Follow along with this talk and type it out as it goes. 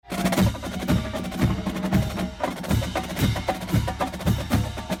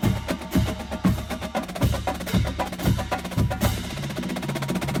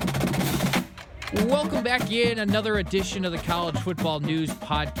Welcome back in another edition of the College Football News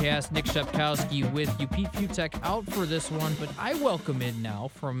Podcast. Nick Shepkowski with you. Pete Futek out for this one, but I welcome in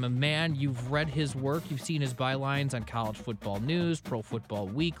now from a man. You've read his work. You've seen his bylines on College Football News, Pro Football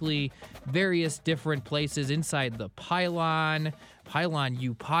Weekly, various different places inside the Pylon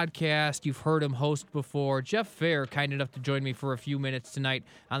U podcast. You've heard him host before. Jeff Fair, kind enough to join me for a few minutes tonight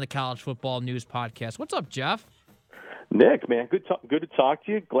on the College Football News Podcast. What's up, Jeff? Nick, man, good to talk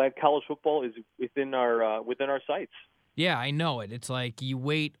to you. Glad college football is within our sights. Yeah, I know it. It's like you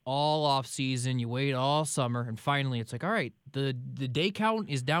wait all off season, you wait all summer, and finally it's like, all right, the day count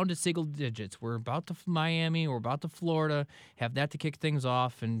is down to single digits. We're about to Miami, we're about to Florida, have that to kick things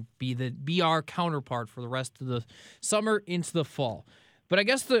off and be our counterpart for the rest of the summer into the fall. But I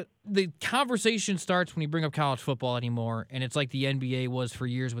guess the conversation starts when you bring up college football anymore, and it's like the NBA was for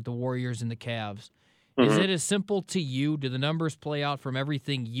years with the Warriors and the Cavs. Is it as simple to you? Do the numbers play out from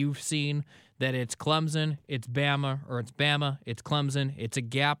everything you've seen that it's Clemson, it's Bama, or it's Bama, it's Clemson, it's a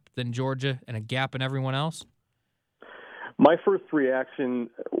gap, then Georgia, and a gap in everyone else? My first reaction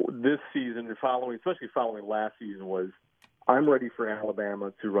this season, especially following last season, was I'm ready for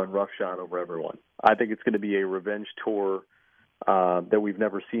Alabama to run roughshod over everyone. I think it's going to be a revenge tour that we've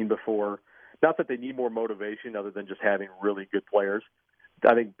never seen before. Not that they need more motivation other than just having really good players.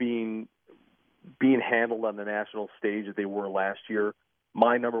 I think being handled on the national stage that they were last year.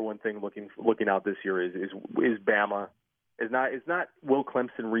 My number one thing looking out this year is Bama. Is not will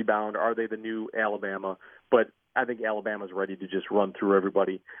Clemson rebound? Are they the new Alabama? But I think Alabama's ready to just run through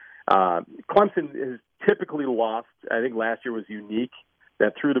everybody. Clemson has typically lost. I think last year was unique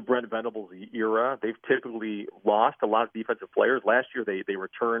that through the Brent Venables era, they've typically lost a lot of defensive players. Last year they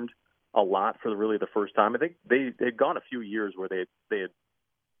returned a lot for really the first time. I think they'd gone a few years where they had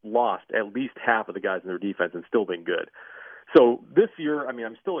lost at least half of the guys in their defense and still been good. So this year, I mean,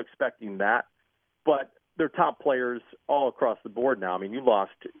 I'm still expecting that, but they're top players all across the board now. I mean,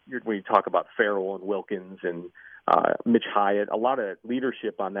 when you talk about Farrell and Wilkins and Mitch Hyatt, a lot of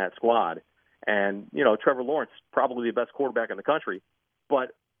leadership on that squad. And, Trevor Lawrence, probably the best quarterback in the country,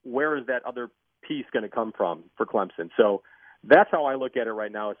 but where is that other piece going to come from for Clemson? So that's how I look at it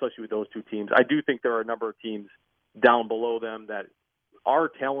right now, especially with those two teams. I do think there are a number of teams down below them that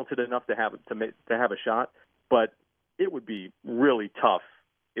are talented enough to have a shot, but it would be really tough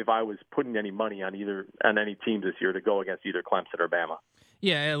if I was putting any money on any team this year to go against either Clemson or Bama.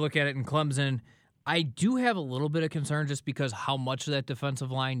 Yeah, I look at it in Clemson. I do have a little bit of concern just because how much of that defensive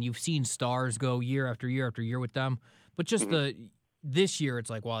line you've seen stars go year after year after year with them, but just this year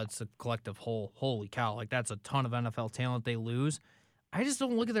it's like, well, it's a collective whole. Holy cow, like that's a ton of NFL talent they lose. I just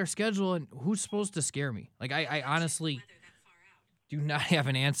don't look at their schedule and who's supposed to scare me. Like I honestly do not have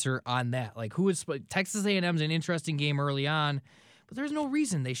an answer on that. Like, Texas A&M's an interesting game early on, but there's no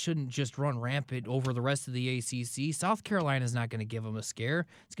reason they shouldn't just run rampant over the rest of the ACC. South Carolina's not going to give them a scare.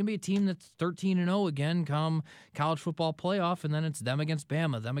 It's going to be a team that's 13-0 again come college football playoff, and then it's them against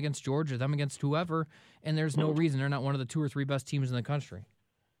Bama, them against Georgia, them against whoever, and there's no reason they're not one of the 2 or 3 best teams in the country.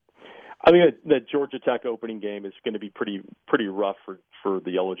 I mean, the Georgia Tech opening game is going to be pretty rough for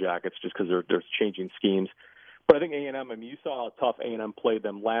the Yellow Jackets just because they're changing schemes. But I think A&M, I mean, you saw how tough A&M played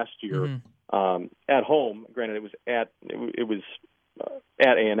them last year at home. Granted, it was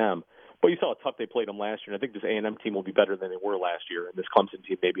at A&M, but you saw how tough they played them last year. And I think this A&M team will be better than they were last year, and this Clemson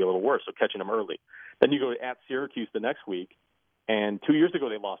team may be a little worse, so catching them early. Then you go at Syracuse the next week, and 2 years ago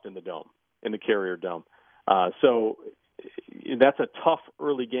they lost in the Carrier Dome. So that's a tough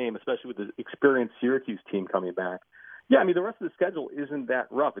early game, especially with the experienced Syracuse team coming back. Yeah, I mean, the rest of the schedule isn't that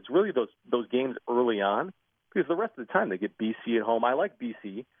rough. It's really those games early on. Because the rest of the time they get BC at home. I like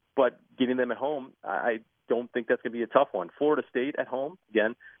BC, but getting them at home, I don't think that's going to be a tough one. Florida State at home,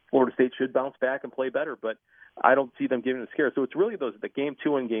 again, Florida State should bounce back and play better, but I don't see them giving a scare. So it's really the game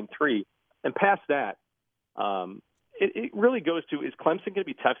 2 and game 3. And past that, it really goes to, is Clemson going to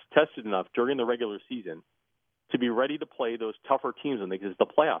be tested enough during the regular season to be ready to play those tougher teams when they get to the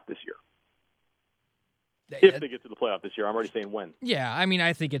playoff this year? If they get to the playoff this year, I'm already saying when. Yeah, I mean,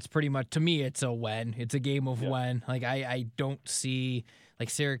 I think it's pretty much, to me, it's a when. It's a game of when. Like, I don't see, like,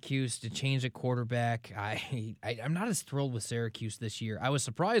 Syracuse to change a quarterback. I'm not as thrilled with Syracuse this year. I was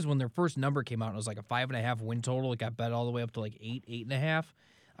surprised when their first number came out. And it was like a 5.5 win total. It got bet all the way up to like 8.5.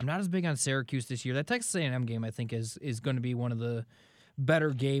 I'm not as big on Syracuse this year. That Texas A&M game, I think, is going to be one of the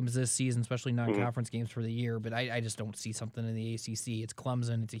better games this season, especially non-conference games for the year. But I just don't see something in the ACC. It's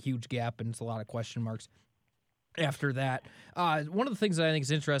Clemson. It's a huge gap, and it's a lot of question marks after that. One of the things that I think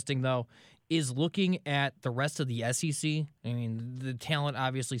is interesting, though, is looking at the rest of the SEC. I mean, the talent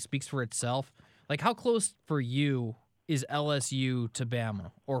obviously speaks for itself. Like, how close for you is LSU to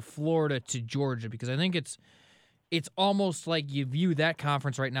Bama or Florida to Georgia, because I think it's almost like you view that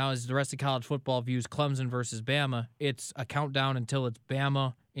conference right now as the rest of college football views Clemson versus Bama. It's a countdown until it's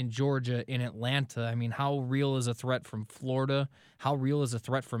Bama in Georgia in Atlanta. I mean, how real is a threat from Florida? How real is a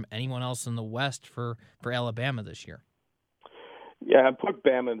threat from anyone else in the West for Alabama this year? Yeah, I put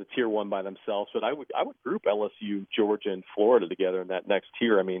Bama in the tier 1 by themselves, but I would group LSU, Georgia, and Florida together in that next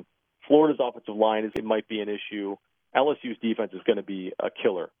tier. I mean, Florida's offensive line it might be an issue. LSU's defense is going to be a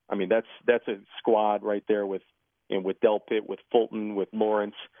killer. I mean, that's a squad right there with Delpit, with Fulton, with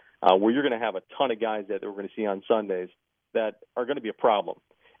Lawrence, where you're going to have a ton of guys that we're going to see on Sundays that are going to be a problem.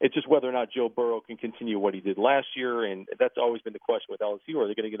 It's just whether or not Joe Burrow can continue what he did last year, and that's always been the question with LSU. Are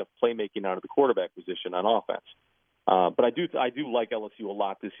they going to get enough playmaking out of the quarterback position on offense? But I do like LSU a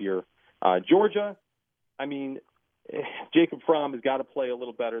lot this year. Georgia, I mean, Jacob Fromm has got to play a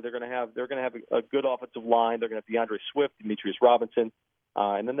little better. They're going to have a good offensive line. They're going to have DeAndre Swift, Demetrius Robinson,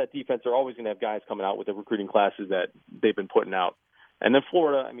 and then that defense. They're always going to have guys coming out with the recruiting classes that they've been putting out. And then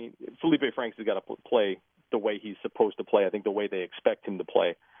Florida, I mean, Felipe Franks has got to play the way he's supposed to play. I think the way they expect him to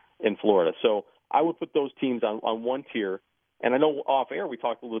play in Florida. So I would put those teams on one tier. And I know off air we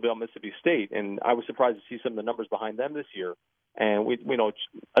talked a little bit about Mississippi State, and I was surprised to see some of the numbers behind them this year. And we know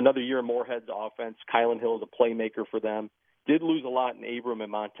another year of Moorhead's offense. Kylan Hill is a playmaker for them. Did lose a lot in Abram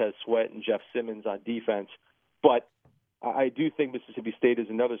and Montez Sweat and Jeff Simmons on defense, but I do think Mississippi State is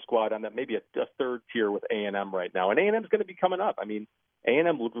another squad on that maybe a third tier with A&M right now. And A&M is going to be coming up. I mean,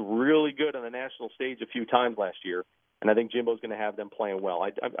 A&M looked really good on the national stage a few times last year, and I think Jimbo's going to have them playing well.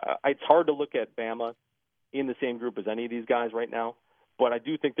 It's hard to look at Bama in the same group as any of these guys right now, but I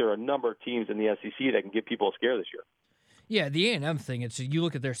do think there are a number of teams in the SEC that can give people a scare this year. Yeah, the A&M thing, it's you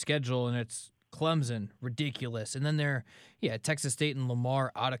look at their schedule and it's Clemson, ridiculous. And then they're, Texas State and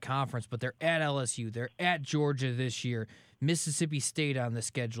Lamar out of conference, but they're at LSU. They're at Georgia this year. Mississippi State on the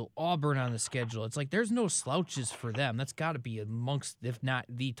schedule. Auburn on the schedule. It's like there's no slouches for them. That's got to be amongst, if not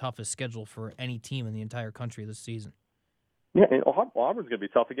the toughest schedule for any team in the entire country this season. Yeah, and Auburn's going to be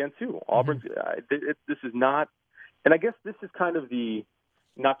tough again, too. Auburn's this is not – and I guess this is kind of the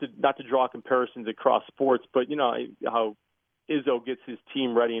 – not to draw comparisons across sports, but you know how Izzo gets his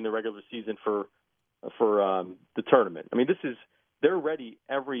team ready in the regular season for the tournament. I mean, they're ready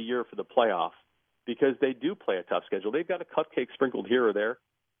every year for the playoff because they do play a tough schedule. They've got a cupcake sprinkled here or there,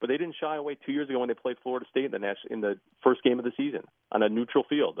 but they didn't shy away 2 years ago when they played Florida State in the first game of the season on a neutral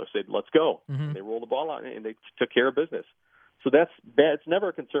field. They said, let's go. Mm-hmm. They rolled the ball out, and they took care of business. So it's never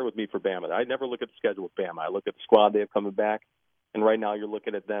a concern with me for Bama. I never look at the schedule with Bama. I look at the squad they have coming back, and right now you're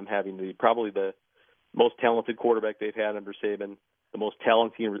looking at them having probably the most talented quarterback they've had under Saban, the most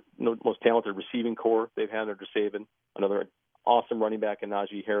talented receiving core they've had under Saban, another awesome running back in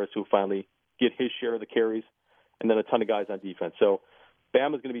Najee Harris who finally get his share of the carries, and then a ton of guys on defense. So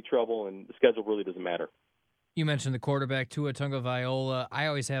Bama's going to be trouble, and the schedule really doesn't matter. You mentioned the quarterback, Tua Tagovailoa. I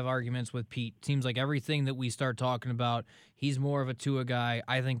always have arguments with Pete. Seems like everything that we start talking about, he's more of a Tua guy.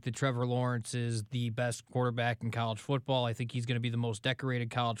 I think that Trevor Lawrence is the best quarterback in college football. I think he's going to be the most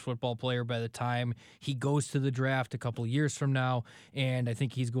decorated college football player by the time he goes to the draft a couple of years from now, and I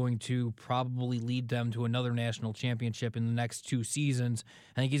think he's going to probably lead them to another national championship in the next 2 seasons.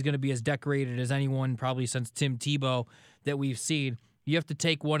 I think he's going to be as decorated as anyone probably since Tim Tebow that we've seen. You have to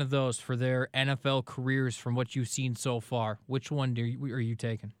take one of those for their NFL careers from what you've seen so far. Which one are you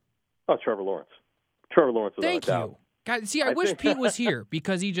taking? Oh, Trevor Lawrence. Trevor Lawrence without a doubt. Thank you. God, see, I wish Pete was here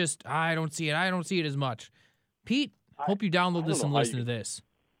because he just, I don't see it. I don't see it as much. Pete, hope you download this and listen to this.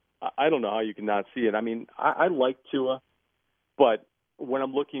 I don't know how you can not see it. I mean, I like Tua, but when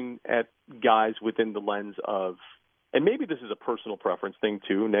I'm looking at guys within the lens of, and maybe this is a personal preference thing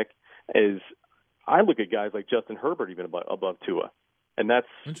too, Nick, is I look at guys like Justin Herbert even above Tua. And that's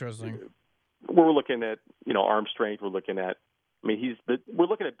interesting. We're looking at, arm strength. We're looking at, we're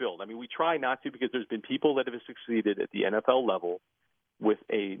looking at build. I mean, we try not to because there's been people that have succeeded at the NFL level with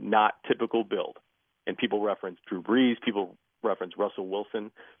a not typical build. And people reference Drew Brees, people reference Russell Wilson,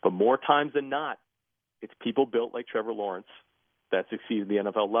 but more times than not, it's people built like Trevor Lawrence that succeed at the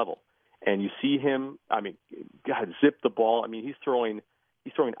NFL level. And you see him, zip the ball. I mean, he's throwing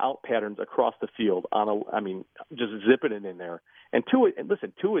out patterns across the field just zipping it in there. And Tua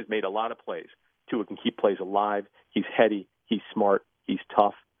has made a lot of plays. Tua can keep plays alive. He's heady. He's smart. He's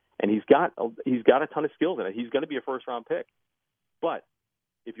tough, and he's got a ton of skills in it. He's going to be a first-round pick. But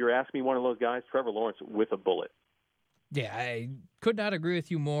if you're asking me one of those guys, Trevor Lawrence with a bullet. Yeah, I could not agree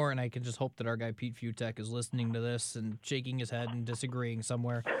with you more, and I can just hope that our guy Pete Futek is listening to this and shaking his head and disagreeing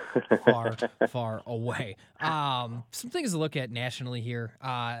somewhere far, far away. Some things to look at nationally here.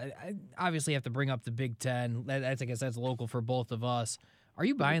 I obviously have to bring up the Big Ten. I guess that's local for both of us. Are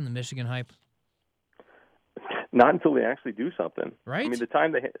you buying the Michigan hype? Not until they actually do something. Right? I mean, the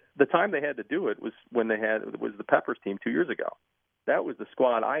time they had to do it was when was the Peppers team 2 years ago. That was the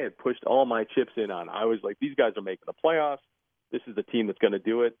squad I had pushed all my chips in on. I was like, these guys are making the playoffs. This is the team that's going to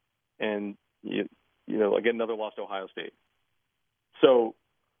do it. And, again, another loss to Ohio State. So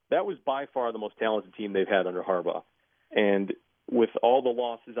that was by far the most talented team they've had under Harbaugh. And with all the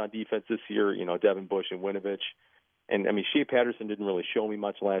losses on defense this year, Devin Bush and Winovich, and, I mean, Shea Patterson didn't really show me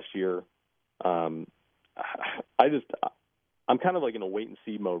much last year. I'm kind of like in a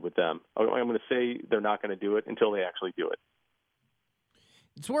wait-and-see mode with them. I'm going to say they're not going to do it until they actually do it.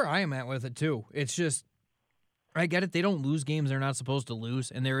 It's where I am at with it, too. It's just, I get it. They don't lose games they're not supposed to lose,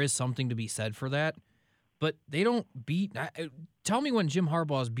 and there is something to be said for that. But they don't beat – tell me when Jim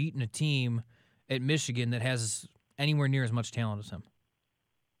Harbaugh has beaten a team at Michigan that has anywhere near as much talent as him.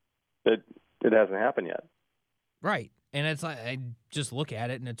 It hasn't happened yet. Right. And it's like, I just look at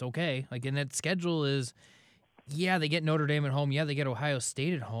it, and it's okay. Like, and that schedule is – yeah, they get Notre Dame at home. Yeah, they get Ohio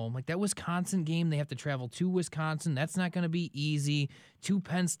State at home. Like that Wisconsin game, they have to travel to Wisconsin. That's not going to be easy. To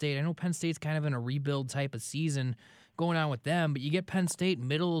Penn State. I know Penn State's kind of in a rebuild type of season going on with them, but you get Penn State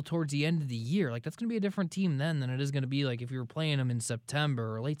middle towards the end of the year. Like that's going to be a different team then than it is going to be like if you were playing them in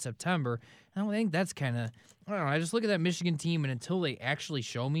September or late September. I don't think that's kind of, I don't know. I just look at that Michigan team, and until they actually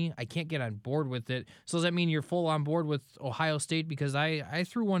show me, I can't get on board with it. So does that mean you're full on board with Ohio State? Because I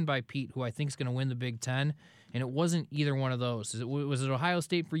threw one by Pete, who I think is going to win the Big Ten. And it wasn't either one of those. Was it Ohio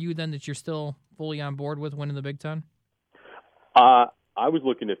State for you then that you're still fully on board with winning the Big Ten? I was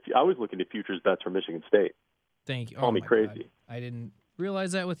looking at futures bets for Michigan State. Thank you. Call me crazy. God. I didn't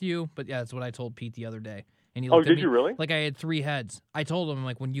realize that with you, but yeah, that's what I told Pete the other day. And he looked at did me you really? Like I had three heads. I told him,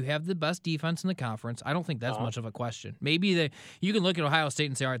 like, when you have the best defense in the conference, I don't think that's much of a question. Maybe you can look at Ohio State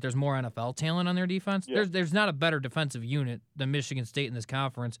and say, all right, there's more NFL talent on their defense. Yeah. There's not a better defensive unit than Michigan State in this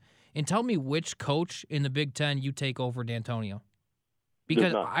conference. And tell me which coach in the Big Ten you take over D'Antonio.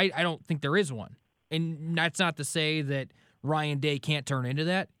 Because I don't think there is one. And that's not to say that Ryan Day can't turn into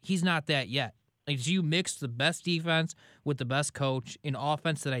that. He's not that yet. Like, you mix the best defense with the best coach in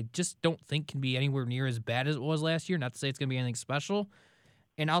offense that I just don't think can be anywhere near as bad as it was last year. Not to say it's going to be anything special.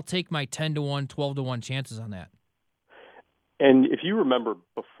 And I'll take my 10-1, 12-1 chances on that. And if you remember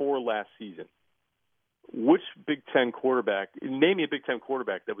before last season, which Big Ten quarterback, name me a Big Ten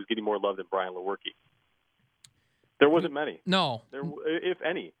quarterback that was getting more love than Brian Lewerke? There wasn't many. No. If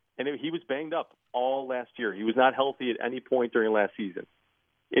any. And he was banged up all last year. He was not healthy at any point during last season.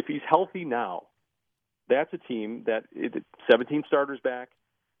 If he's healthy now, that's a team that 17 starters back.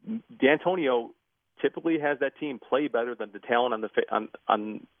 D'Antonio typically has that team play better than the talent on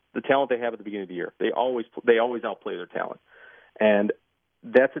the talent they have at the beginning of the year. They always outplay their talent, and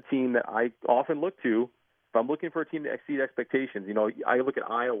that's a team that I often look to if I'm looking for a team to exceed expectations. I look at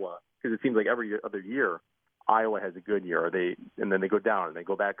Iowa because it seems like every other year Iowa has a good year, and then they go down and they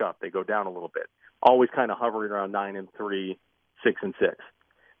go back up. They go down a little bit, always kind of hovering around 9-3, 6-6.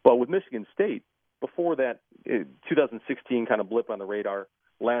 But with Michigan State, before that 2016 kind of blip on the radar,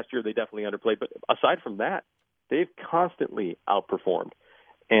 last year they definitely underplayed. But aside from that, they've constantly outperformed.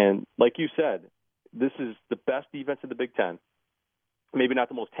 And like you said, this is the best defense in the Big Ten. Maybe not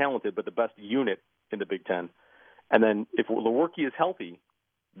the most talented, but the best unit in the Big Ten. And then if Lewerke is healthy,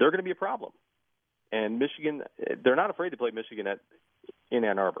 they're going to be a problem. And Michigan, they're not afraid to play Michigan in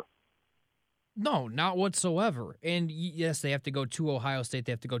Ann Arbor. No, not whatsoever. And yes, they have to go to Ohio State.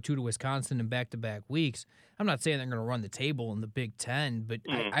 They have to go to Wisconsin in back-to-back weeks. I'm not saying they're going to run the table in the Big Ten, but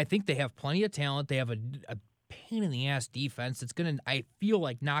I think they have plenty of talent. They have a pain-in-the-ass defense that's going to, I feel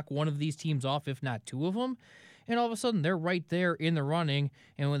like, knock one of these teams off, if not two of them. And all of a sudden, they're right there in the running.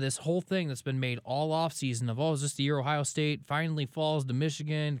 And with this whole thing that's been made all offseason of, is this the year Ohio State finally falls to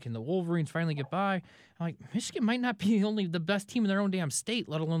Michigan? Can the Wolverines finally get by? I'm like, Michigan might not be only the best team in their own damn state,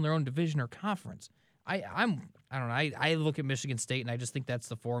 let alone their own division or conference. I don't know. I look at Michigan State, and I just think that's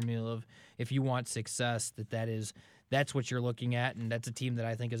the formula of if you want success, that's what you're looking at, and that's a team that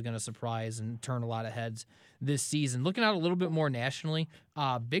I think is going to surprise and turn a lot of heads this season. Looking out a little bit more nationally,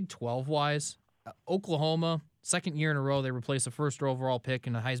 Big 12-wise, Oklahoma, second year in a row, they replaced a first overall pick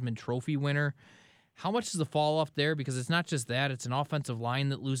and a Heisman Trophy winner. How much is the fall off there? Because it's not just that; it's an offensive line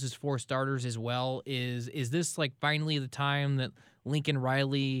that loses 4 starters as well. Is this like finally the time that Lincoln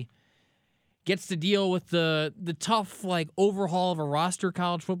Riley gets to deal with the tough like overhaul of a roster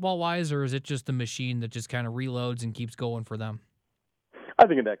college football wise, or is it just a machine that just kind of reloads and keeps going for them? I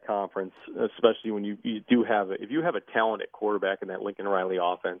think in that conference, especially when you do have if you have a talented quarterback in that Lincoln Riley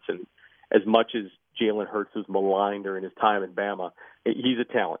offense, and as much as Jalen Hurts was maligned during his time in Bama, he's a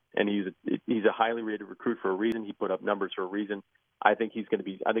talent, and he's a highly rated recruit for a reason. He put up numbers for a reason. I think he's going to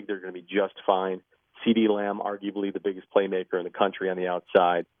be. I think they're going to be just fine. CeeDee Lamb, arguably the biggest playmaker in the country on the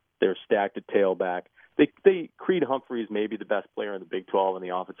outside. They're stacked at tailback. Creed Humphrey is maybe the best player in the Big 12 in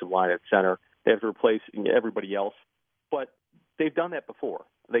the offensive line at center. They have to replace everybody else, but they've done that before.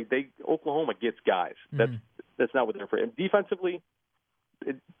 Oklahoma gets guys. That's not what they're for. And defensively,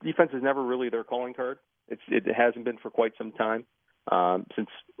 defense is never really their calling card. It hasn't been for quite some time, since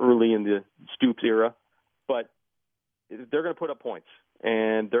early in the Stoops era. But they're going to put up points,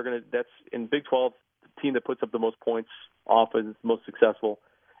 and that's in Big 12. The team that puts up the most points often is most successful.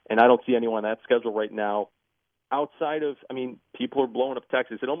 And I don't see anyone on that schedule right now outside of, people are blowing up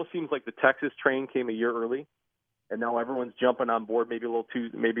Texas. It almost seems like the Texas train came a year early, and now everyone's jumping on board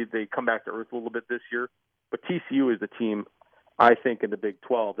maybe they come back to earth a little bit this year. But TCU is the team, I think, in the Big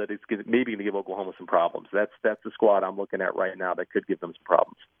 12 that is maybe going to give Oklahoma some problems. That's the squad I'm looking at right now that could give them some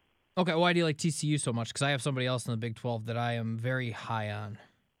problems. Okay, why do you like TCU so much? Because I have somebody else in the Big 12 that I am very high on.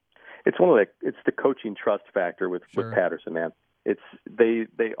 It's it's the coaching trust factor with Patterson, man.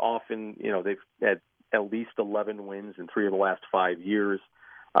 They often, they've had at least 11 wins in 3 of the last 5 years.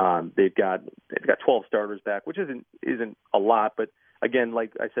 They've got 12 starters back, which isn't a lot, but again,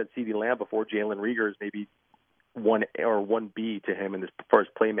 like I said, CeeDee Lamb before, Jalen Reagor is maybe 1A or 1B to him as far as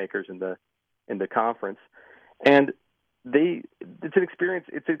playmakers in the conference, and it's an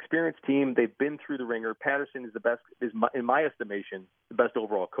experienced team. They've been through the ringer. Patterson is in my estimation, the best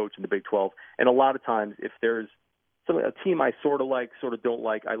overall coach in the Big 12, and a lot of times if there's a team I sort of like, sort of don't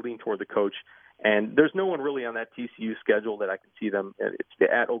like, I lean toward the coach. And there's no one really on that TCU schedule that I can see them. It's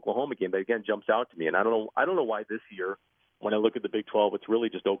the at Oklahoma game that again jumps out to me, and I don't know why this year, when I look at the Big 12, it's really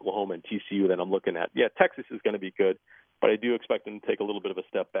just Oklahoma and TCU that I'm looking at. Yeah, Texas is going to be good, but I do expect them to take a little bit of a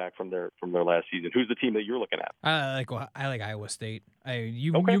step back from their last season. Who's the team that you're looking at? I like Iowa State.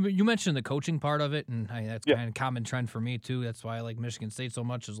 You mentioned the coaching part of it, and that's kind of a common trend for me too. That's why I like Michigan State so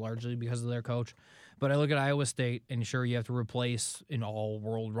much, is largely because of their coach. But I look at Iowa State, and sure, you have to replace an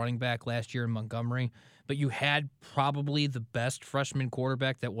all-world running back last year in Montgomery, but you had probably the best freshman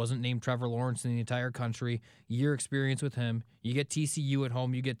quarterback that wasn't named Trevor Lawrence in the entire country. Year experience with him. You get TCU at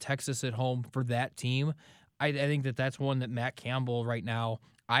home. You get Texas at home for that team. I think that's one that Matt Campbell right now,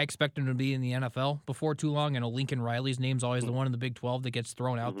 I expect him to be in the NFL before too long. I know Lincoln Riley's name's always the one in the Big 12 that gets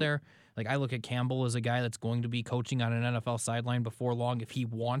thrown out there. Like, I look at Campbell as a guy that's going to be coaching on an NFL sideline before long if he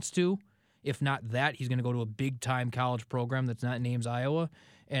wants to. If not that, he's going to go to a big-time college program that's not named Iowa.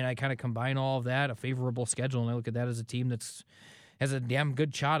 And I kind of combine all of that, a favorable schedule, and I look at that as a team has a damn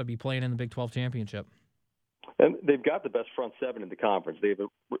good shot to be playing in the Big 12 championship. And they've got the best front seven in the conference. They have an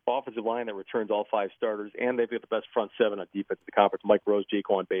offensive line that returns all 5 starters, and they've got the best front seven on defense in the conference. Mike Rose,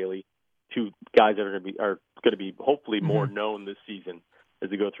 Jaquan Bailey, 2 guys that are going to be hopefully more known this season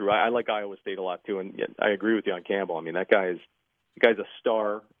as they go through. I like Iowa State a lot too, and I agree with you on Campbell. I mean, the guy's a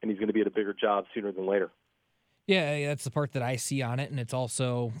star, and he's going to be at a bigger job sooner than later. Yeah, that's the part that I see on it, and it's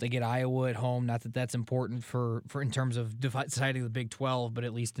also they get Iowa at home. Not that that's important for in terms of deciding the Big 12, but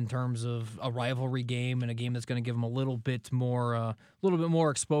at least in terms of a rivalry game and a game that's going to give them a little bit more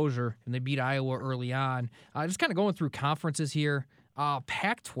exposure. And they beat Iowa early on. Just kind of going through conferences here.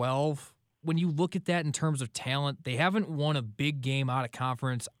 Pac-12. When you look at that in terms of talent, they haven't won a big game out of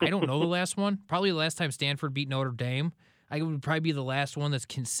conference. I don't know the last one. Probably the last time Stanford beat Notre Dame. It would probably be the last one that's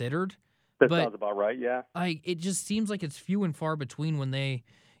considered. That sounds about right, yeah. It just seems like it's few and far between when they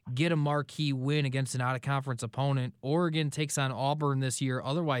get a marquee win against an out-of-conference opponent. Oregon takes on Auburn this year.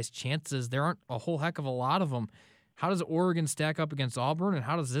 Otherwise, chances, there aren't a whole heck of a lot of them. How does Oregon stack up against Auburn, and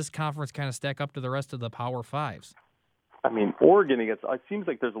how does this conference kind of stack up to the rest of the Power Fives? I mean, Oregon it seems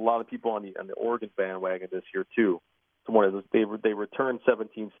like there's a lot of people on the Oregon bandwagon this year, too. They returned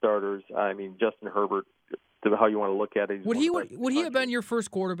 17 starters. I mean, Justin Herbert, to how you want to look at it. Would he have been your first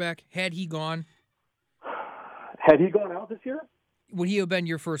quarterback had he gone? Had he gone out this year? Would he have been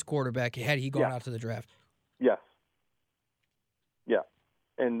your first quarterback had he gone out to the draft? Yes. Yeah,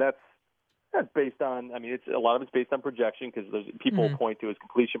 and that's based on. I mean, a lot of it's based on projection because people point to his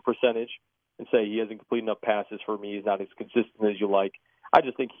completion percentage and say he hasn't completed enough passes for me. He's not as consistent as you like. I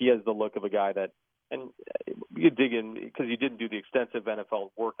just think he has the look of a guy that. And you dig in because you didn't do the extensive NFL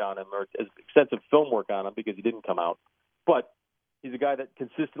work on him or extensive film work on him because he didn't come out. But he's a guy that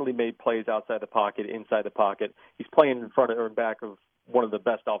consistently made plays outside the pocket, inside the pocket. He's playing in front of or in back of one of the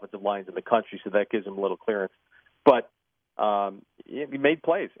best offensive lines in the country, so that gives him a little clearance. But he made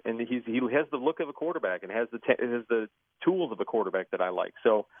plays, and he has the look of a quarterback and has the tools of a quarterback that I like.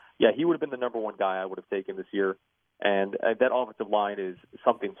 So, yeah, he would have been the number one guy I would have taken this year. And that offensive line is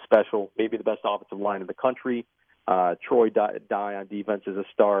something special, maybe the best offensive line in the country. Troy Dye on defense is a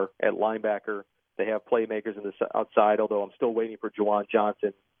star at linebacker. They have playmakers in the outside, although I'm still waiting for Juwan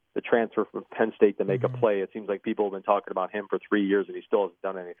Johnson, the transfer from Penn State, to make a play. It seems like people have been talking about him for 3 years, and he still hasn't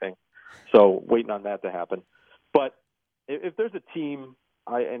done anything. So waiting on that to happen. But if there's a team,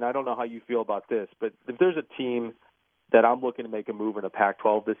 and I don't know how you feel about this, but if there's a team that I'm looking to make a move in the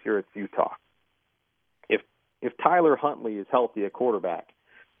Pac-12 this year, it's Utah. If Tyler Huntley is healthy at quarterback,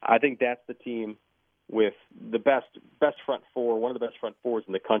 I think that's the team with the best front four, one of the best front fours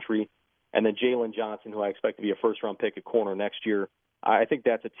in the country, and then Jalen Johnson, who I expect to be a first-round pick at corner next year. I think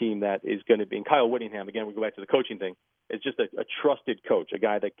that's a team that is going to be, and Kyle Whittingham, again, we go back to the coaching thing, is just a trusted coach, a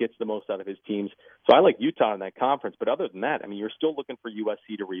guy that gets the most out of his teams. So I like Utah in that conference, but other than that, I mean, you're still looking for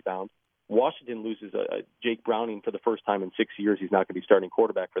USC to rebound. Washington loses Jake Browning for the first time in 6 years. He's not going to be starting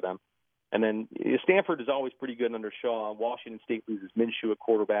quarterback for them. And then Stanford is always pretty good under Shaw. Washington State loses Minshew at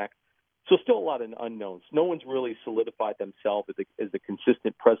quarterback. So still a lot of unknowns. No one's really solidified themselves as the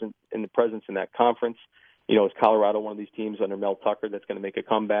consistent presence in that conference. You know, is Colorado one of these teams under Mel Tucker that's going to make a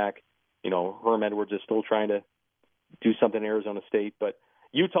comeback? You know, Herm Edwards is still trying to do something in Arizona State. But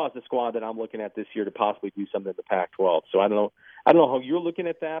Utah's the squad that I'm looking at this year to possibly do something in the Pac-12. So I don't know how you're looking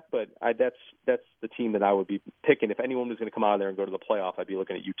at that, but that's the team that I would be picking. If anyone was going to come out of there and go to the playoff, I'd be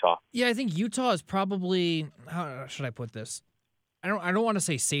looking at Utah. Yeah, I think Utah is probably, how should I put this? I don't want to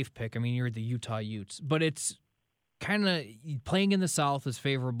say safe pick. I mean, you're the Utah Utes, but it's kind of playing in the South is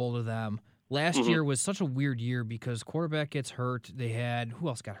favorable to them. Last year was such a weird year because quarterback gets hurt. They had, who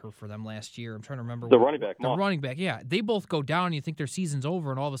else got hurt for them last year? I'm trying to remember. The running back. The running back, yeah. They both go down, and you think their season's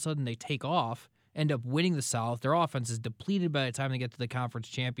over, and all of a sudden they take off, end up winning the South. Their offense is depleted by the time they get to the conference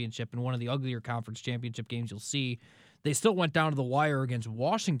championship, and one of the uglier conference championship games you'll see. They still went down to the wire against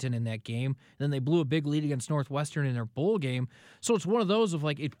Washington in that game. Then they blew a big lead against Northwestern in their bowl game. So it's one of those of,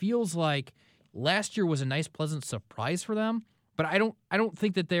 like, it feels like last year was a nice, pleasant surprise for them, but I don't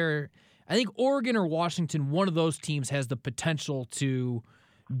think that they're – I think Oregon or Washington, one of those teams has the potential to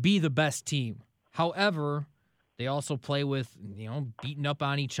be the best team. However, they also play with, beating up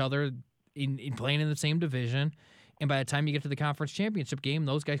on each other in playing in the same division. And by the time you get to the conference championship game,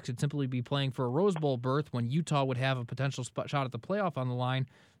 those guys could simply be playing for a Rose Bowl berth when Utah would have a potential shot at the playoff on the line.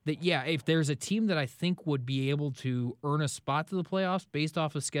 That, yeah, if there's a team that I think would be able to earn a spot to the playoffs based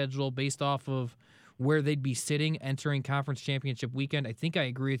off of schedule, based off of where they'd be sitting entering conference championship weekend, I think I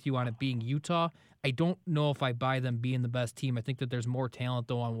agree with you on it being Utah. I don't know if I buy them being the best team. I think that there's more talent,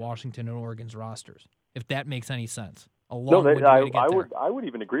 though, on Washington and Oregon's rosters, if that makes any sense. I would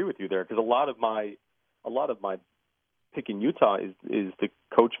even agree with you there, because a lot of my picking Utah is the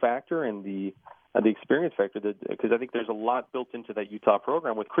coach factor and the experience factor, because I think there's a lot built into that Utah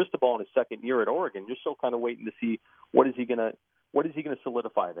program. With Cristobal in his second year at Oregon, you're still kind of waiting to see what is he going to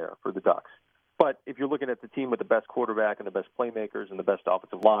solidify there for the Ducks. But if you're looking at the team with the best quarterback and the best playmakers and the best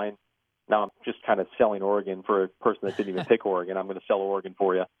offensive line, now I'm just kind of selling Oregon for a person that didn't even pick Oregon. I'm going to sell Oregon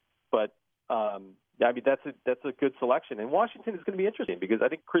for you. But I mean, that's a good selection. And Washington is going to be interesting because I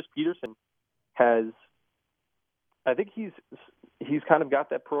think Chris Peterson he's kind of got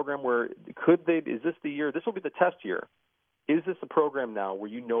that program where is this the year? This will be the test year. Is this a program now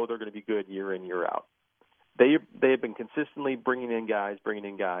where they're going to be good year in, year out? They have been consistently bringing in guys.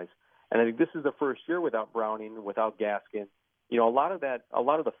 And I think this is the first year without Browning, without Gaskin. A lot of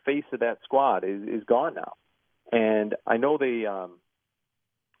the face of that squad is gone now. And I know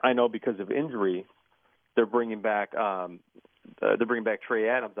because of injury, they're bringing back Trey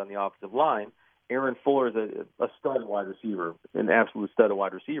Adams on the offensive line. Aaron Fuller is a stud wide receiver, an absolute stud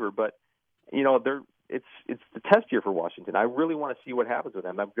wide receiver. But it's the test year for Washington. I really want to see what happens with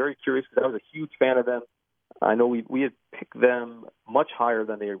them. I'm very curious because I was a huge fan of them. I know we had picked them much higher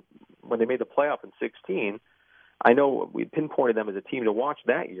than when they made the playoff in 2016. I know we pinpointed them as a team to watch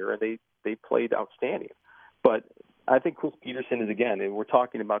that year, and they played outstanding. But I think Chris Peterson is, again, and we're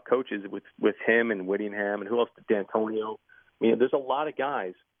talking about coaches with him and Whittingham and who else? D'Antonio. I mean, there's a lot of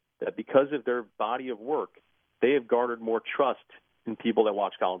guys that because of their body of work, they have garnered more trust in people that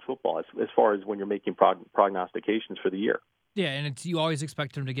watch college football as far as when you're making prognostications for the year. Yeah, and you always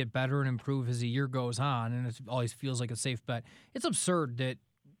expect him to get better and improve as the year goes on, and it always feels like a safe bet. It's absurd that,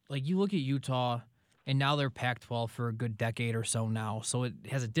 like, you look at Utah, and now they're Pac-12 for a good decade or so now. So it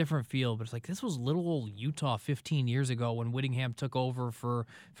has a different feel, but it's like this was little old Utah 15 years ago when Whittingham took over for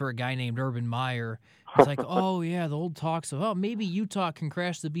a guy named Urban Meyer. It's like, oh, yeah, the old talks of, oh, maybe Utah can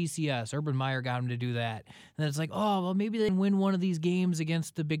crash the BCS. Urban Meyer got him to do that. And then it's like, oh, well, maybe they can win one of these games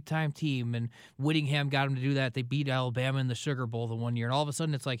against the big-time team. And Whittingham got him to do that. They beat Alabama in the Sugar Bowl the one year. And all of a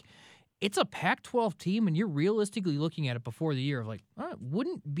sudden it's like, it's a Pac-12 team, and you're realistically looking at it before the year of like,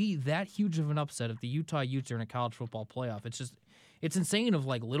 wouldn't be that huge of an upset if the Utah Utes are in a college football playoff. It's insane of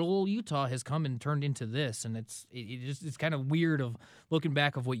like little old Utah has come and turned into this, and it's kind of weird of looking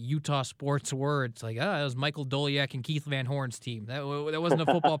back of what Utah sports were. It's like, it was Michael Doliak and Keith Van Horn's team. That wasn't a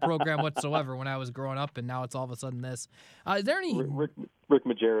football program whatsoever when I was growing up, and now it's all of a sudden this. Is there any Rick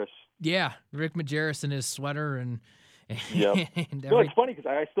Majerus? Yeah, Rick Majerus in his sweater and. Yeah. No, it's funny because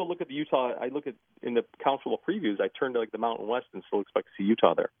I still look at the Utah. I look at in the college football previews. I turn to like the Mountain West and still expect to see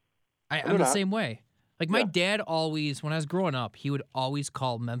Utah there. I'm the same way. Like my dad always, when I was growing up, he would always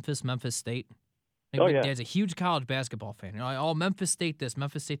call Memphis State. Like my dad's a huge college basketball fan. Memphis State this,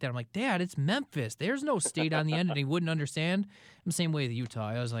 Memphis State that. I'm like, Dad, it's Memphis. There's no state on the end, and he wouldn't understand. I'm the same way with Utah.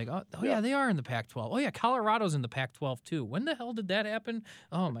 I was like, yeah, they are in the Pac-12. Oh yeah, Colorado's in the Pac-12 too. When the hell did that happen?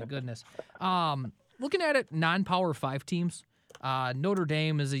 Oh my goodness. Looking at it, non-Power 5 teams, Notre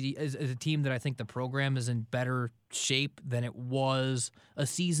Dame is a team that I think the program is in better shape than it was a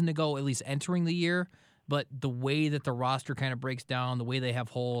season ago, at least entering the year. But the way that the roster kind of breaks down, the way they have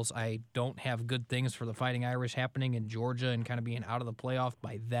holes, I don't have good things for the Fighting Irish happening in Georgia and kind of being out of the playoff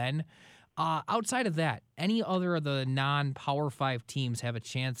by then. Outside of that, any other of the non-Power 5 teams have a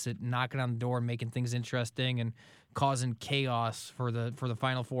chance at knocking on the door and making things interesting and causing chaos for the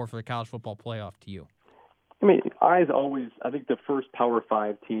Final Four for the college football playoff to you? I mean, I think the first Power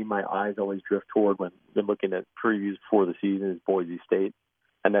 5 team my eyes always drift toward when been looking at previews before the season is Boise State.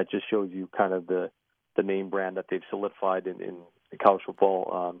 And that just shows you kind of the name brand that they've solidified in college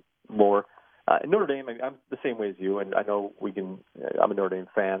football lore. Notre Dame, I'm the same way as you, and I know I'm a Notre Dame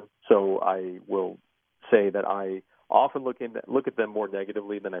fan, so I will say that I often look at them more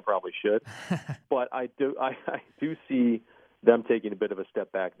negatively than I probably should. But I do see them taking a bit of a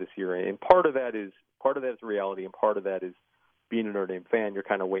step back this year, and part of that is reality, and part of that is being a Notre Dame fan. You're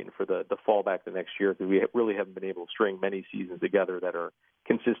kind of waiting for the fallback the next year because we really haven't been able to string many seasons together that are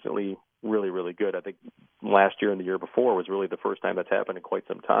consistently really, really good. I think last year and the year before was really the first time that's happened in quite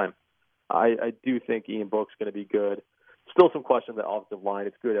some time. I do think Ian Book's going to be good. Still some questions at offensive line.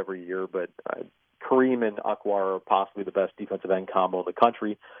 It's good every year, but Kareem and Akwar are possibly the best defensive end combo in the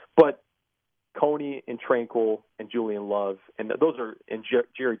country. But Coney and Tranquil and Julian Love, and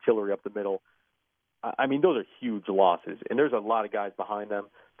Jerry Tillery up the middle, I mean, those are huge losses. And there's a lot of guys behind them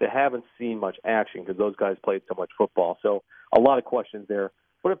that haven't seen much action because those guys played so much football. So a lot of questions there.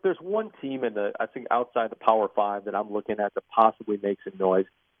 But if there's one team I think outside the Power 5 that I'm looking at that possibly makes some noise,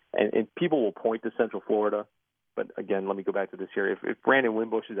 and people will point to Central Florida, but again, let me go back to this here. If Brandon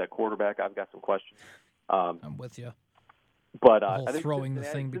Wimbush is at quarterback, I've got some questions. I'm with you. But I think throwing the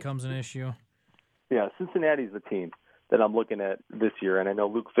thing becomes an issue. Yeah, Cincinnati's the team that I'm looking at this year, and I know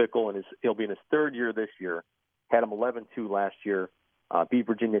Luke Fickell, he'll be in his third year this year, had him 11-2 last year, beat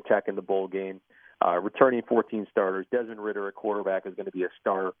Virginia Tech in the bowl game, returning 14 starters. Desmond Ridder at quarterback is going to be a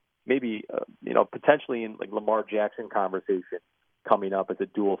star, maybe potentially in like Lamar Jackson conversation coming up as a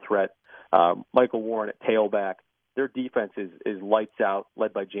dual threat. Michael Warren at tailback. Their defense is lights out,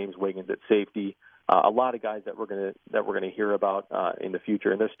 led by James Wiggins at safety. A lot of guys that we're gonna hear about in the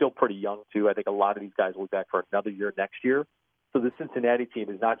future, and they're still pretty young too. I think a lot of these guys will be back for another year next year. So the Cincinnati team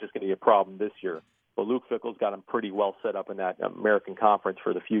is not just going to be a problem this year, but Luke Fickell's got them pretty well set up in that American Conference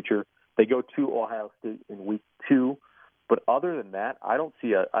for the future. They go to Ohio State in week 2, but other than that, I don't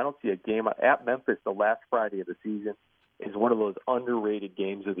see a game at Memphis the last Friday of the season is one of those underrated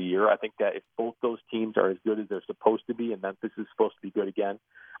games of the year. I think that if both those teams are as good as they're supposed to be, and Memphis is supposed to be good again,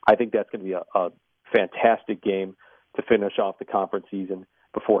 I think that's going to be a fantastic game to finish off the conference season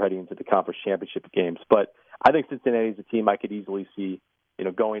before heading into the conference championship games. But I think Cincinnati is a team I could easily see,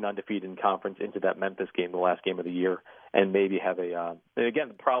 going undefeated in conference into that Memphis game, the last game of the year, and maybe have and again,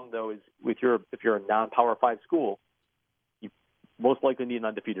 the problem though is if you're a non-Power 5 school, you most likely need an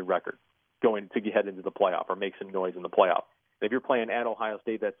undefeated record going to head into the playoff or make some noise in the playoff. And if you're playing at Ohio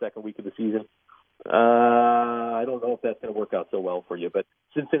State that second week of the season, I don't know if that's going to work out so well for you. But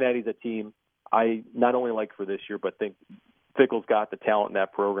Cincinnati's a team I not only like for this year, but think Fickell's got the talent in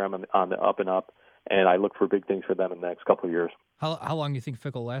that program on the up and up, and I look for big things for them in the next couple of years. How long do you think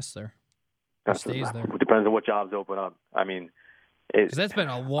Fickell lasts there? Or stays there? It depends on what jobs open up. I mean, Because that's been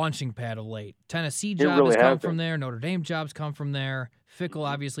a launching pad of late. Tennessee job really has come has from been. there. Notre Dame jobs come from there. Fickle,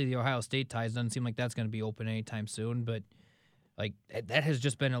 obviously, the Ohio State ties doesn't seem like that's going to be open anytime soon. But like that has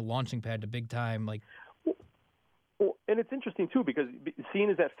just been a launching pad to big time. Like, Well, and it's interesting too because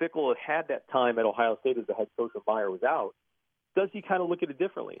seeing as that Fickle had that time at Ohio State as the head coach when Meyer was out, does he kind of look at it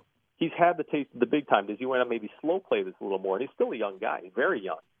differently? He's had the taste of the big time. Does he want to maybe slow play this a little more? And he's still a young guy, he's very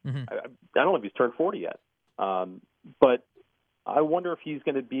young. mm-hmm. I don't know if he's turned 40 yet, but I wonder if he's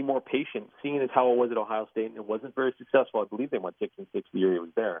going to be more patient, seeing as how it was at Ohio State, and it wasn't very successful. I believe they went 6-6 the year he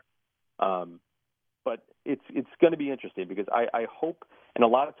was there. But it's going to be interesting because I hope, and a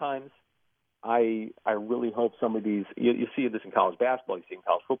lot of times I really hope some of these, you see this in college basketball, you see it in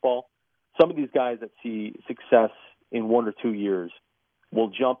college football, some of these guys that see success in 1 or 2 years will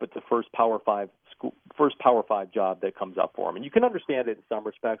jump at the first Power 5 job that comes up for them. And you can understand it in some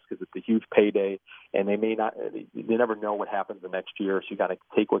respects because it's a huge payday, and they never know what happens the next year, so you got to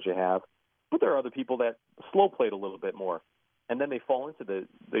take what you have. But there are other people that slow played a little bit more, and then they fall into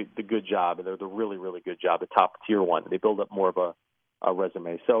the good job, and they're the really, really good job, the top tier one. They build up more of a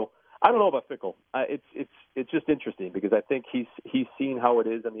resume. So I don't know about Fickle. It's just interesting because I think he's seen how it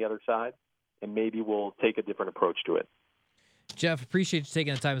is on the other side, and maybe we'll take a different approach to it. Jeff, appreciate you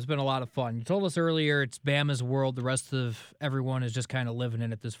taking the time. It's been a lot of fun. You told us earlier it's Bama's world. The rest of everyone is just kind of living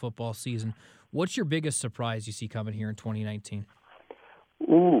in it this football season. What's your biggest surprise you see coming here in 2019?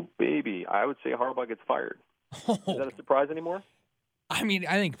 Ooh, baby. I would say Harbaugh gets fired. Is that a surprise anymore? I mean,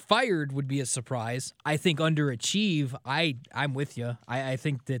 I think fired would be a surprise. I think underachieve, I'm with you. I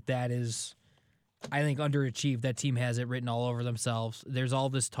think that is... I think underachieved. That team has it written all over themselves. There's all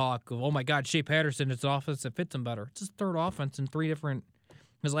this talk of, oh my God, Shea Patterson, it's an offense that fits him better. It's his third offense in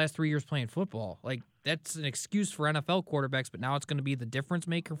his last 3 years playing football. Like, that's an excuse for NFL quarterbacks, but now it's going to be the difference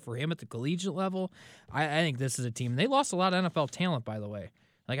maker for him at the collegiate level. I think this is a team. They lost a lot of NFL talent, by the way.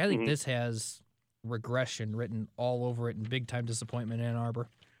 Like, I think this has regression written all over it and big time disappointment in Ann Arbor.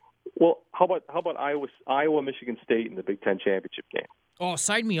 Well, how about Iowa Michigan State in the Big Ten championship game? Oh,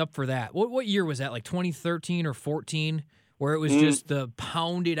 sign me up for that. What year was that? Like 2013 or 14, where it was just the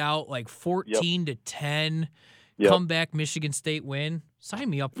pounded out like 14-10 comeback Michigan State win. Sign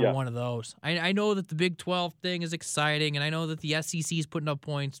me up for one of those. I know that the Big 12 thing is exciting, and I know that the SEC is putting up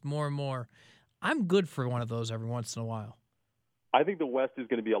points more and more. I'm good for one of those every once in a while. I think the West is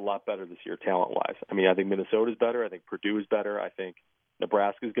going to be a lot better this year, talent-wise. I mean, I think Minnesota's better. I think Purdue is better. I think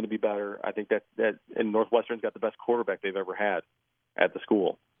Nebraska is going to be better. I think that and Northwestern's got the best quarterback they've ever had at the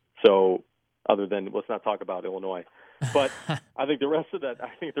school. So, other than, let's not talk about Illinois, but I think the rest of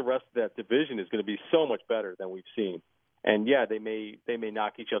that division is going to be so much better than we've seen. And yeah, they may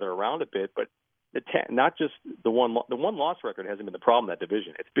knock each other around a bit, but not just the one loss record hasn't been the problem in that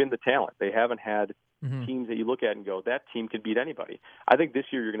division. It's been the talent. They haven't had teams that you look at and go, that team can beat anybody. I think this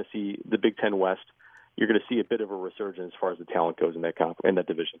year you're going to see the Big Ten West. You're going to see a bit of a resurgence as far as the talent goes in that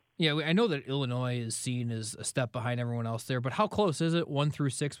division. Yeah, I know that Illinois is seen as a step behind everyone else there, but how close is it, 1 through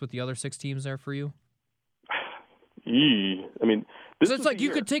 6, with the other 6 teams there for you? I mean, so it's like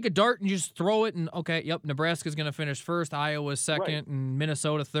you could take a dart and just throw it, and okay, yep, Nebraska's going to finish first, Iowa's second, and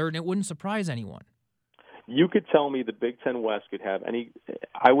Minnesota third, and it wouldn't surprise anyone. You could tell me the Big Ten West could have any.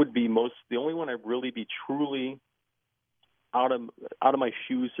 I would be the only one I'd really be truly out of my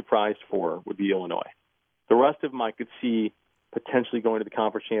shoes surprised for would be Illinois. The rest of them I could see potentially going to the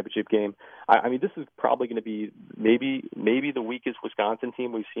conference championship game. I mean, this is probably going to be maybe the weakest Wisconsin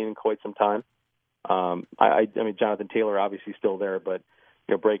team we've seen in quite some time. I mean, Jonathan Taylor obviously still there, but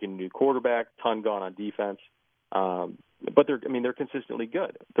breaking a new quarterback, ton gone on defense. But they're consistently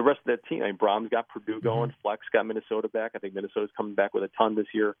good. The rest of that team, I mean, Brom's got Purdue going, Fleck's got Minnesota back. I think Minnesota's coming back with a ton this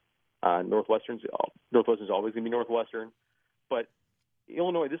year. Northwestern's always going to be Northwestern, but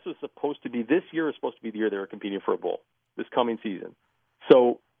Illinois, this year is supposed to be the year they were competing for a bowl this coming season.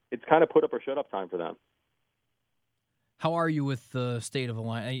 So it's kind of put up or shut up time for them. How are you with the state of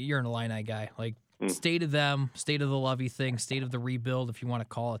Illini? You're an Illini guy. Like, state of them, state of the Lovie thing, state of the rebuild, if you want to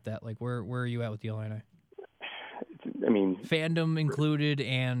call it that. Like, where are you at with the Illini? I mean, fandom included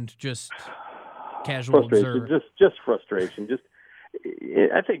and just casual observer. Just frustration.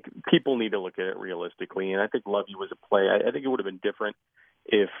 I think people need to look at it realistically, and I think Lovie was a play. I think it would have been different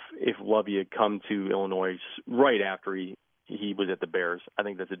if Lovie had come to Illinois right after he was at the Bears. I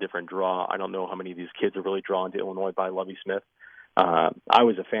think that's a different draw. I don't know how many of these kids are really drawn to Illinois by Lovie Smith. I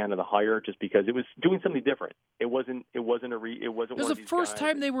was a fan of the hire just because it was doing something different. It was the first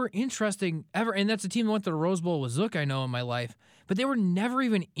time they were interesting ever, and that's a team that went to the Rose Bowl with Zook, I know, in my life. But they were never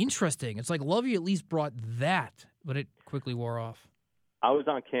even interesting. It's like Lovie at least brought that, but it quickly wore off. I was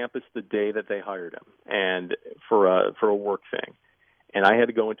on campus the day that they hired him, and for a work thing, and I had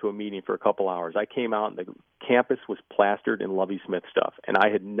to go into a meeting for a couple hours. I came out, and the campus was plastered in Lovie Smith stuff, and I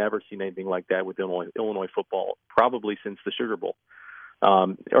had never seen anything like that with Illinois football, probably since the Sugar Bowl,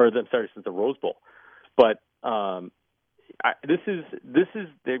 since the Rose Bowl. But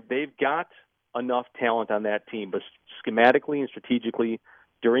they've got enough talent on that team, but schematically and strategically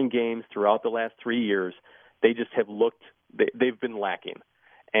during games throughout the last 3 years, they just have they've been lacking.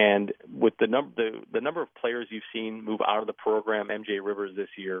 And with the number of players you've seen move out of the program, MJ Rivers this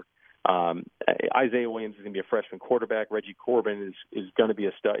year, Isaiah Williams is going to be a freshman quarterback. Reggie Corbin is going to be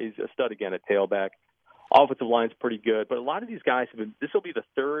a stud. He's a stud again at tailback. Offensive line's pretty good, but a lot of these guys this will be the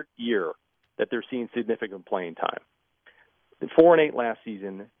third year that they're seeing significant playing time. 4-8 last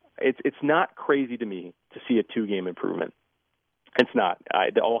season. It's not crazy to me to see a 2-game improvement. It's not.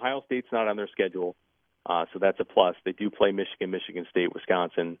 The Ohio State's not on their schedule, so that's a plus. They do play Michigan, Michigan State,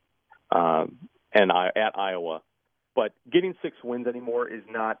 Wisconsin, and at Iowa. But getting 6 wins anymore is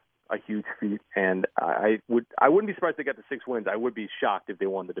not a huge feat, and I wouldn't be surprised if they got the 6 wins. I would be shocked if they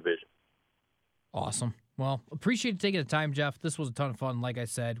won the division. Awesome. Well, appreciate you taking the time, Jeff. This was a ton of fun. Like I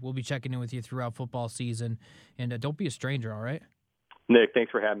said, we'll be checking in with you throughout football season, and don't be a stranger, all right? Nick,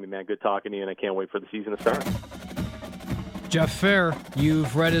 thanks for having me, man. Good talking to you, and I can't wait for the season to start. Jeff Fair,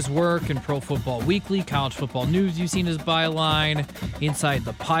 you've read his work in Pro Football Weekly, College Football News. You've seen his byline, Inside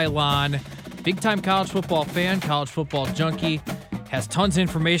the Pylon. Big-time college football fan, college football junkie. Has tons of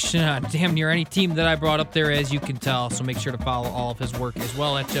information on damn near any team that I brought up there, as you can tell. So make sure to follow all of his work as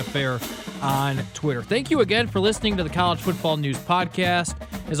well at Jeff Fair on Twitter. Thank you again for listening to the College Football News Podcast.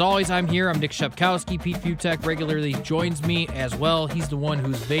 As always, I'm here. I'm Nick Shepkowski. Pete Futek regularly joins me as well. He's the one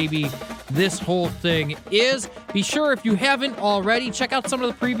whose baby this whole thing is. Be sure, if you haven't already, check out some of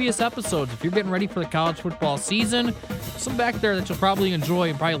the previous episodes. If you're getting ready for the college football season, some back there that you'll probably enjoy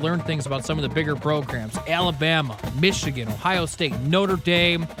and probably learn things about some of the bigger programs. Alabama, Michigan, Ohio State, Notre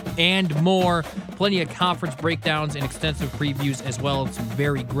Dame, and more. Plenty of conference breakdowns and extensive previews, as well as some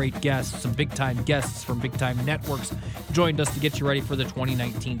very great guests, some big-time guests from big-time networks joined us to get you ready for the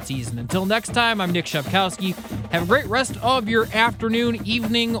 2019 season. Until next time, I'm Nick Shepkowski. Have a great rest of your afternoon,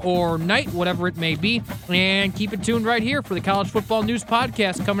 evening, or night, whatever it may be, and keep it tuned right here for the College Football News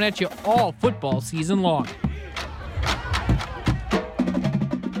Podcast, coming at you all football season long.